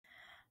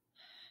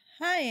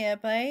Hi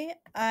everybody,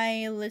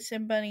 I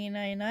Listen Bunny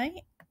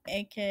 99,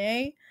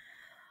 aka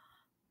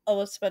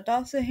Elizabeth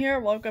Dawson here.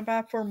 Welcome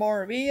back for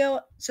more video.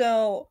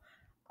 So,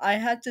 I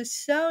had to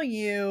tell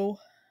you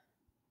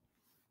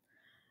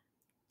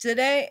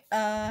today,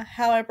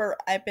 however,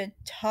 I've been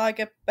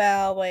talking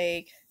about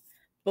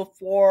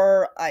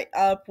before I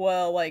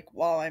upload,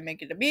 while I'm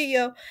making the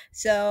video.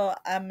 So,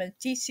 I'm gonna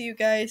teach you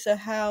guys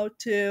how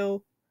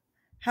to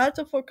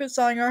focus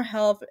on your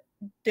health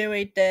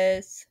doing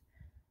this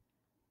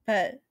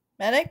pet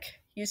medic.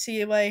 You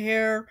see right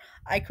here,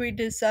 I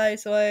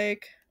criticized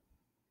like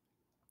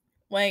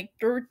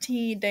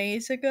 13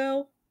 days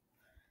ago.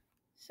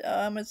 So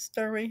I'm gonna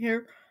start right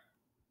here.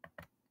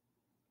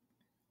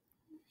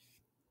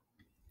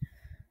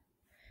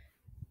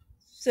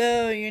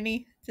 So you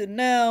need to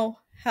know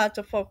how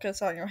to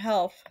focus on your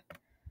health.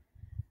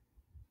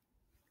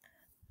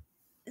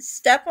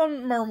 Step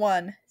number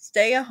one,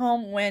 stay at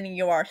home when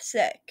you are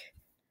sick.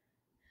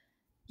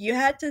 You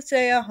had to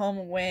stay at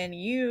home when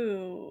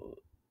you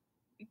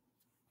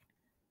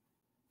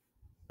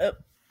uh,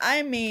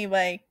 I mean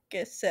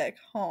get sick.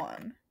 Hold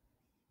on.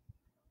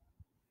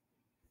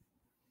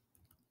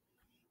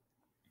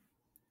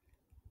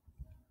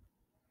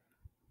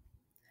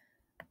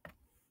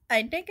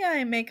 I think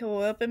I make a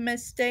little bit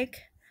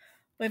mistake.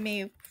 Let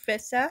me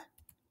fix that.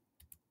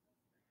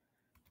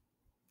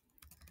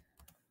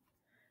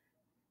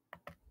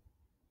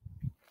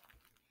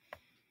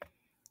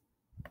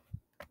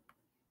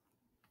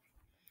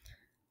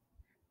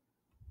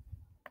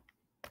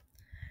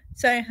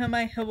 Sorry, how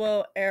my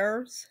hello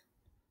errors.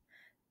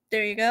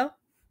 There you go.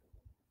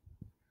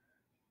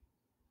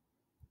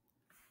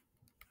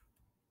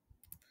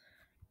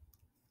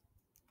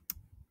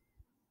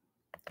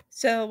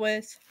 So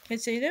with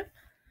continue.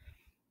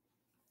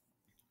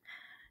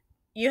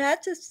 You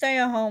had to stay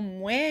at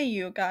home when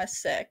you got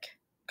sick.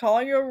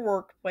 Call your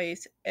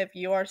workplace if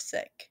you are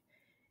sick.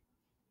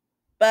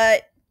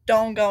 But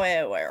don't go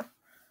anywhere.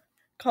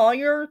 Call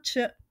your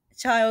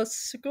child's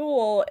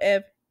school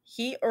if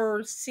he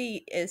or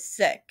she is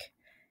sick.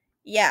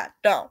 Yeah,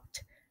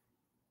 don't.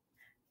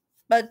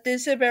 But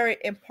this is a very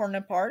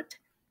important part.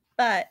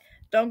 But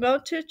don't go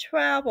to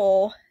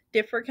travel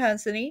different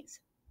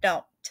countries.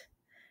 Don't.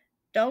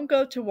 Don't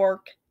go to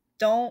work.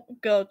 Don't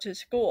go to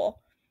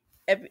school.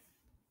 If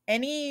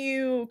any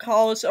you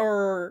college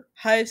or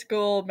high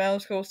school, middle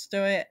school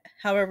student,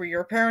 however,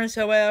 your parents,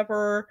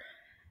 however,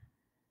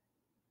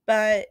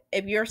 but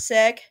if you're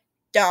sick,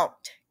 don't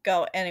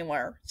go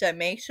anywhere. So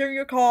make sure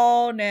you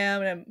call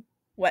them and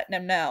let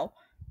them know.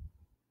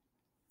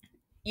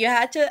 You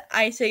had to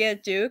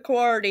isolate do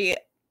quarantine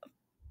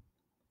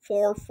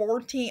for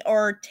 14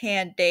 or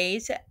 10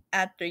 days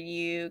after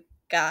you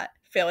got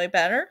feeling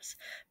better,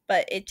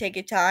 but it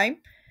take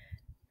time.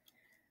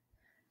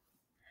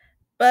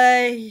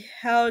 But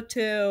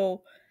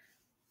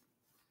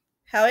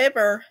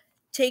however,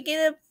 taking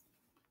a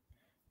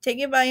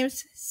taking vitamin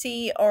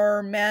C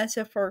or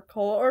medicine for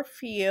cold or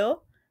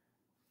flu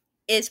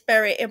is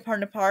very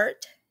important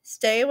part.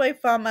 Stay away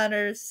from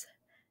others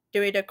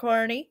during the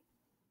quarantine.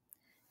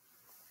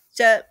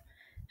 So,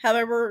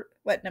 however,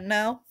 let them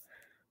know.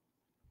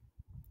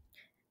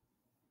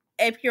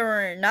 If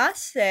you're not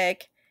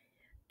sick,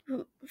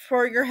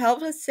 for your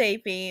health and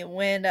safety,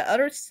 when the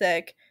other's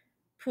sick,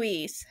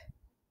 please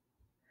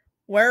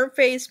wear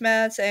face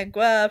masks and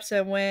gloves.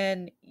 And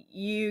when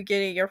you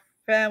get your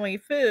family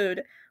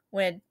food,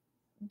 when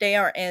they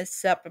are in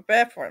separate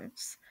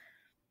bathrooms.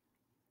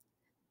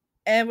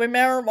 And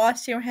remember,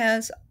 wash your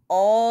hands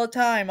all the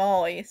time,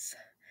 always.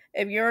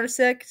 If you're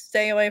sick,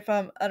 stay away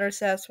from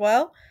others as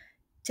well.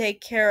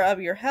 Take care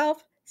of your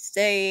health.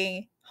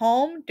 Stay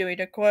home during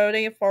the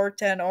quarantine for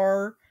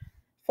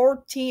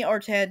 14 or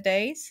 10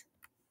 days.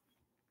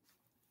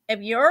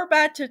 If you're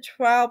about to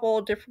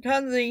travel different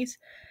countries,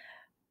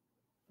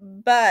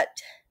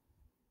 but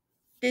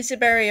this is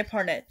very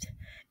important.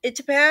 It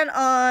depends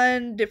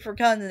on different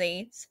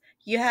countries.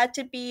 You have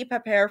to be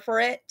prepared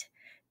for it.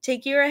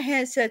 Take your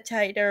hand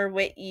sanitizer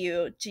with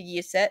you to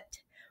use it.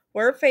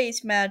 Wear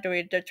face mask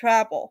during the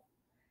travel.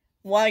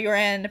 While you're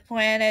in the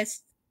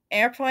planet's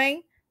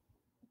airplane,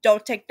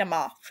 don't take them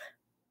off.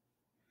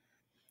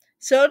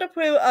 Show the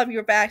proof of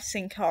your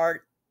vaccine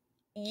card.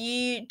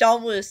 You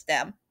don't lose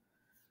them.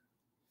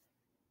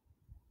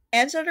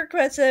 Answer the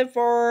question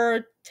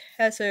for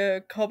test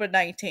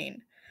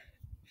COVID-19.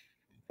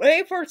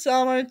 Wait for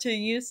someone to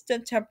use the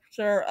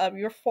temperature of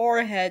your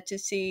forehead to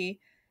see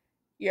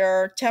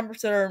your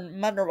temperature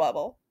mother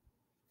level.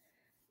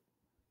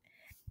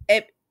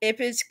 If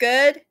it's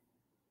good,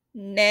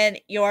 then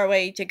you're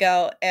ready to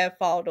go and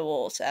follow the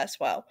rules as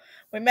well.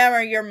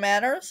 Remember your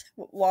manners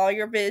while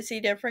you're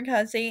visiting different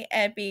countries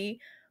and be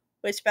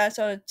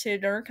respectful to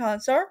their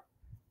culture.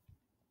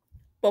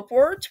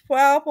 Before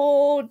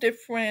travel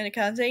different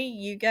countries,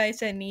 you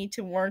guys need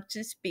to learn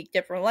to speak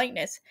different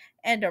languages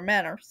and their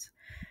manners.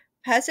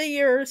 Pass a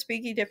year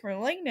speaking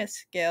different language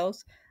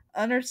skills,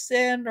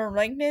 understand their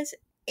language,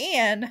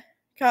 and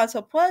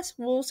consult plus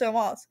rules and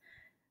laws.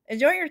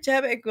 Enjoy your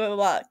trip and good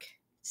luck.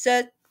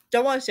 Said,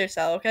 don't lose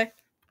yourself, okay?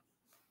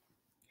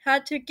 How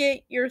to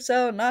get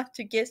yourself not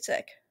to get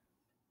sick.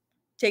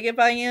 Take a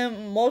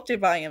vitamin,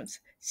 multivitamins,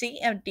 C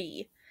and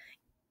D.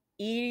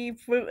 Eat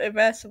fruit and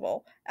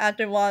vegetable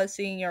after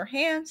washing your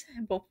hands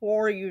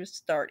before you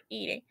start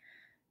eating.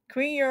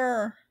 Clean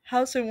your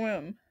house and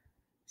room.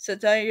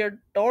 Set out your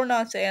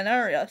doorknobs and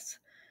areas.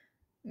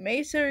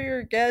 Make sure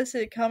your guest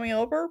is coming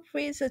over.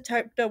 Please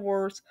type the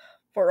words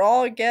for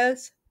all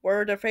guests,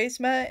 wear the face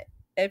mask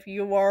if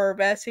you are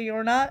vaccinated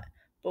or not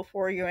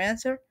before you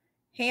answer.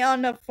 Hang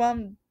on the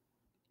front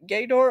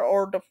gate door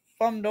or the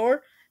front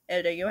door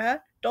that you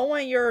have. Don't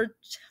let your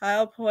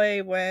child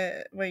play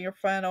when your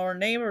friend or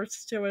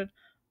neighbor's children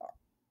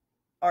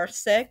are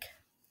sick.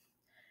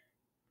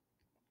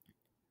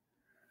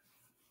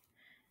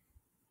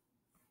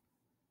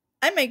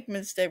 I make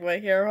mistake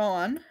right here. Hold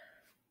on.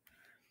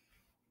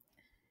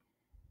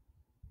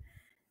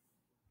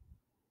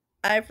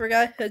 I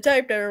forgot to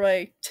type there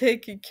right.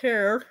 Taking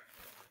care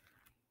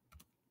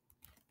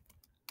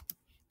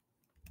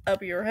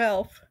of your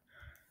health.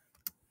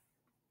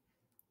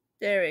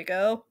 There we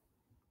go.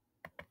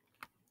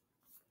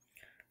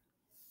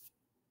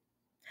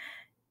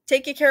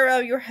 Taking care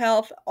of your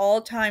health all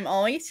the time,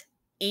 always.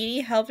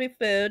 Eating healthy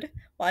food,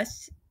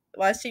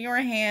 washing your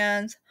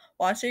hands,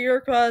 washing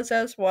your clothes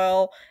as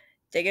well.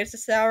 Taking a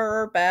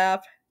shower or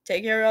bath.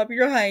 Take care of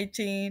your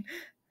hygiene.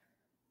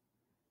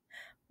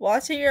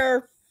 Washing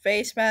your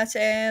face mask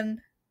and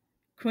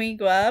clean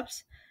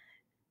gloves.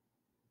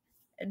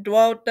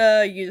 Don't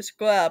use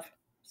gloves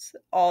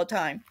all the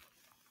time.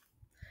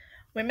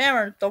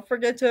 Remember, don't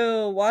forget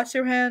to wash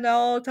your hands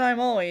all the time,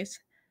 always.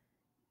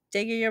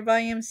 Taking your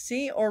vitamin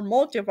C or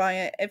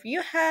multivitamin. If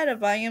you had a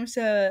vitamin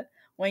C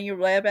when you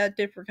live at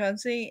different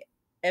country,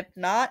 if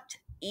not,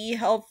 eat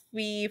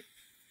healthy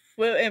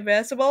fruit and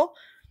vegetable.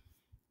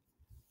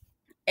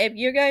 If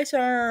you guys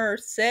are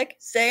sick,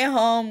 stay at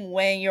home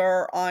when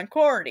you're on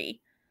quarantine.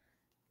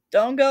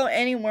 Don't go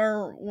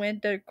anywhere when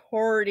the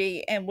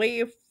quarantine and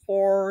wait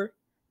for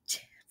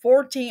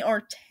 14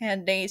 or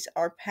 10 days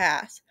are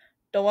past.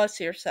 Don't rush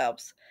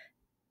yourselves.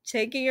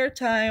 Taking your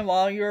time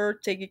while you're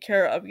taking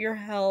care of your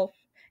health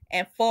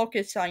and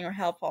focus on your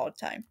health all the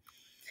time.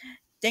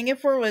 Thank you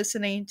for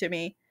listening to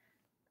me.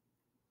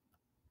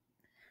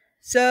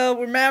 So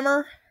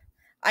remember,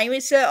 I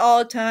always say all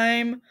the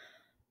time,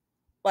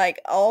 like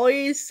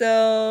always.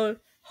 So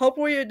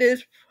hopefully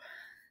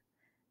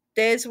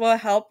this will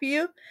help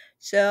you.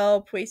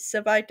 So please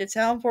subscribe to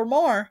channel for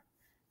more.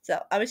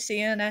 So I will see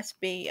you in the next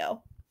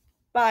video.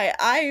 Bye.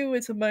 I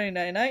was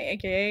Monday Night,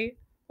 aka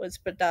was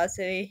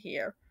Badase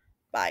here.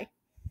 Bye.